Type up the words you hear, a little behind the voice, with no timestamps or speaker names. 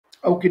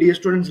Okay, dear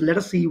students, let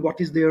us see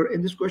what is there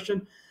in this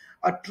question.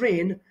 A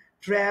train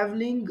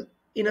traveling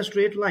in a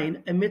straight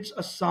line emits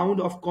a sound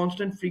of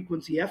constant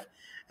frequency f.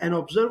 An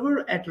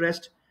observer at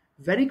rest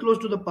very close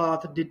to the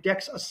path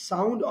detects a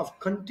sound of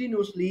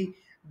continuously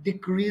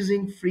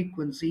decreasing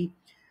frequency.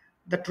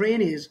 The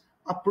train is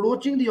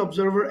approaching the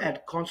observer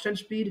at constant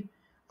speed,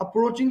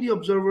 approaching the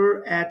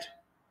observer at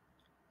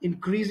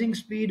increasing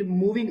speed,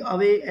 moving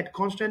away at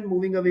constant,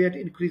 moving away at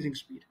increasing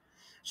speed.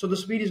 So the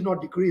speed is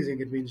not decreasing,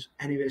 it means,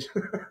 anyways.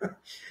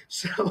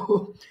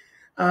 so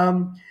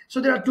so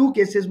there are two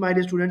cases, my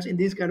dear students, in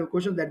these kind of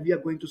questions that we are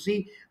going to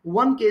see.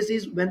 One case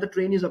is when the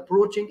train is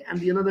approaching, and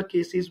the another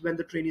case is when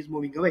the train is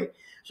moving away.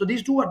 So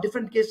these two are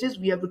different cases.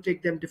 We have to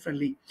take them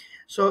differently.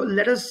 So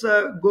let us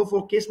go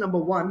for case number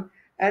one,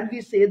 and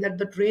we say that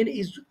the train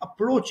is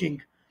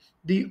approaching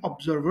the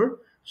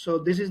observer. So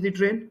this is the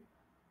train,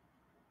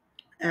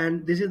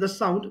 and this is the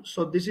sound.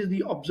 So this is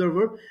the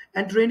observer,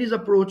 and train is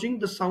approaching.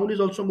 The sound is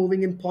also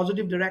moving in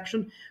positive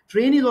direction.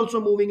 Train is also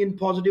moving in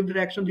positive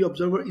direction. The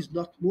observer is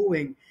not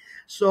moving.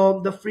 So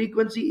the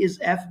frequency is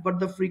f, but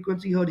the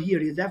frequency heard here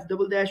is f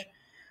double dash.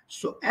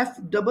 So f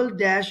double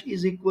dash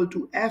is equal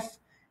to f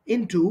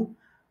into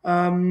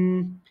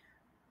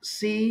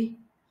c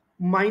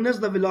minus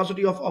the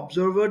velocity of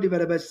observer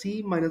divided by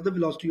c minus the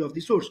velocity of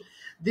the source.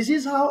 This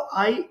is how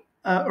I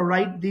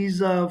write these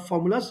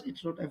formulas.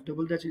 It's not f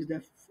double dash, it's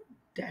f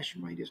dash,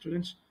 my dear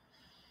students.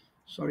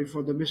 Sorry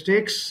for the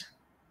mistakes.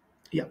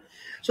 Yeah.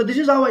 So this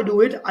is how I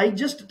do it. I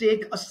just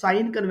take a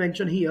sign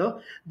convention here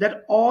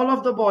that all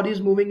of the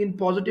bodies moving in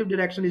positive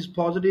direction is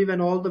positive and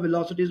all the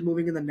velocities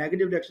moving in the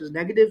negative direction is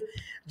negative.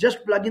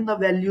 Just plug in the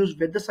values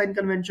with the sign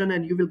convention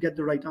and you will get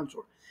the right answer.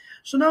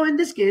 So now in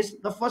this case,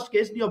 the first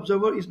case, the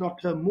observer is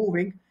not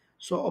moving.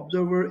 So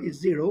observer is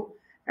 0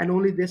 and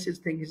only this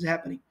thing is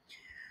happening.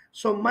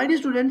 So my dear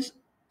students,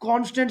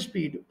 constant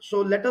speed.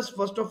 So let us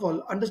first of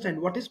all understand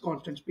what is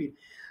constant speed.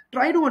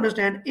 Try to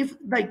understand, if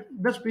like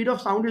the speed of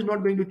sound is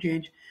not going to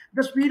change,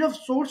 the speed of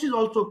source is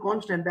also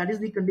constant. That is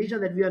the condition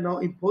that we are now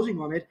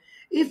imposing on it.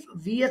 If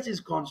Vs is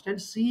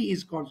constant, C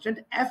is constant,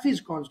 F is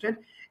constant,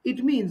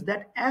 it means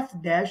that F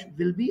dash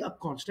will be a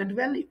constant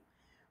value.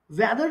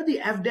 Whether the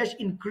F dash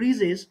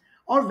increases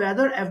or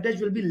whether F dash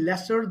will be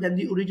lesser than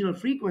the original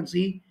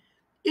frequency,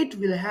 it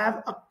will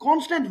have a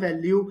constant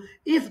value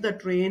if the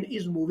train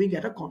is moving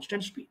at a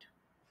constant speed.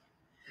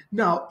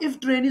 Now, if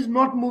train is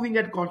not moving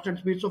at constant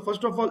speed, so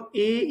first of all,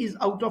 A is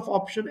out of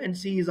option and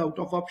C is out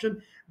of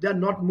option. They are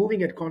not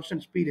moving at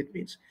constant speed, it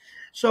means.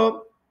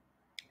 So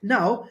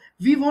now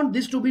we want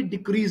this to be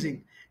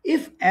decreasing.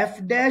 If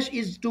F dash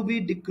is to be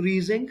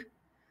decreasing,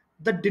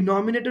 the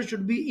denominator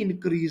should be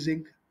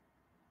increasing.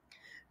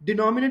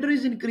 Denominator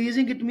is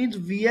increasing, it means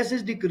Vs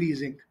is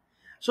decreasing.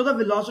 So the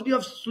velocity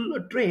of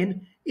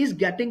train is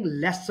getting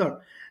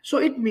lesser. So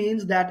it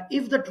means that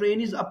if the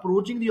train is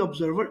approaching the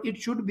observer, it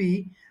should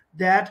be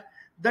that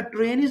the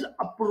train is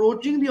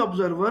approaching the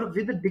observer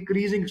with a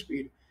decreasing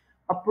speed,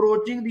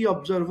 approaching the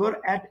observer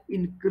at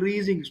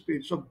increasing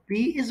speed. So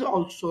B is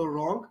also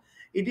wrong.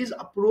 It is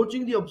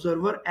approaching the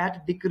observer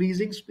at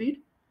decreasing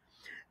speed.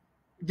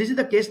 This is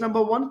the case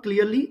number one.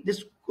 Clearly,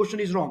 this question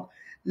is wrong.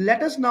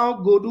 Let us now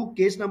go to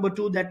case number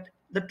two, that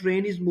the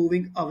train is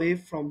moving away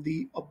from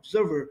the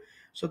observer.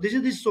 So this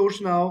is the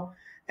source now,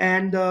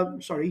 and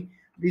sorry,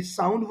 the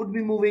sound would be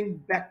moving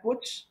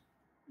backwards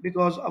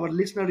because our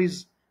listener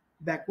is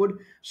backward.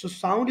 So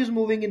sound is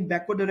moving in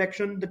backward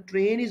direction. The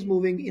train is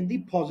moving in the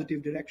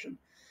positive direction.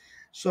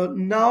 So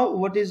now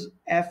what is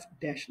F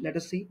dash? Let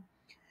us see.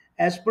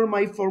 As per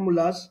my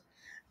formulas,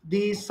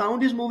 the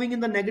sound is moving in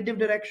the negative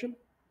direction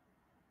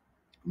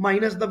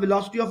minus the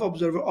velocity of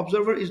observer.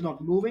 Observer is not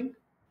moving,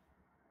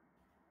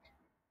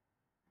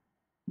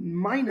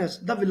 minus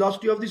the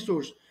velocity of the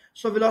source.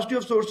 So velocity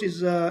of source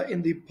is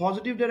in the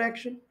positive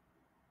direction.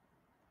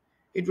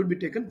 It would be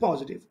taken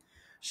positive.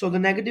 So the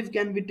negative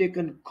can be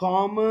taken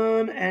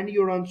common and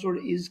your answer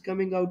is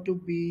coming out to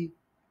be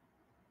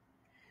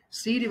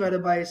C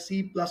divided by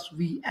C plus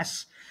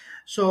Vs.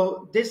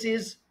 So this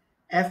is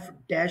F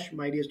dash,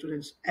 my dear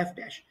students, F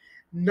dash.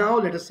 Now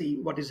let us see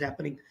what is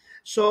happening.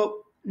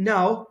 So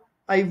now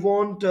I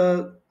want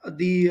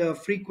the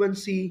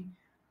frequency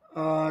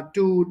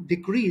to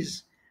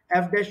decrease.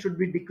 F dash should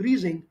be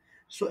decreasing.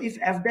 So if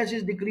F dash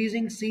is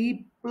decreasing,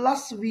 C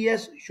plus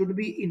Vs should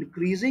be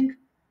increasing,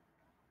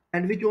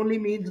 and which only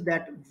means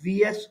that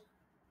Vs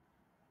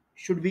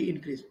should be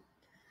increasing.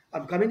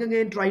 I'm coming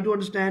again, try to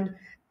understand.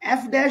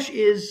 F dash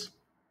is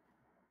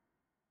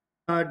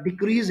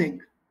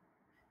decreasing.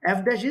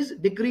 F dash is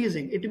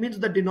decreasing. It means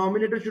the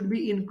denominator should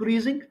be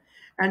increasing,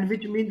 and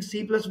which means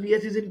C plus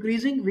Vs is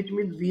increasing, which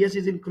means Vs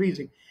is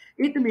increasing.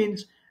 It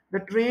means the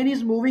train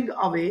is moving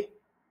away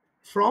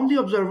from the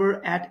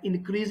observer at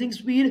increasing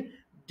speed.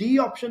 D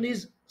option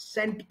is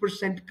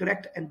cent%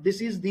 correct, and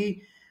this is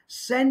the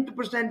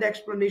cent%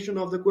 explanation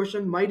of the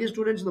question. My dear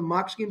students, the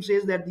mark scheme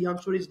says that the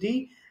answer is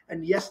D,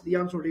 and yes, the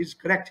answer is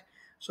correct.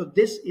 So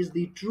this is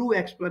the true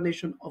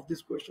explanation of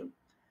this question.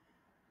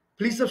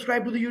 Please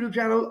subscribe to the YouTube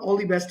channel. All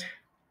the best.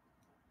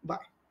 Bye.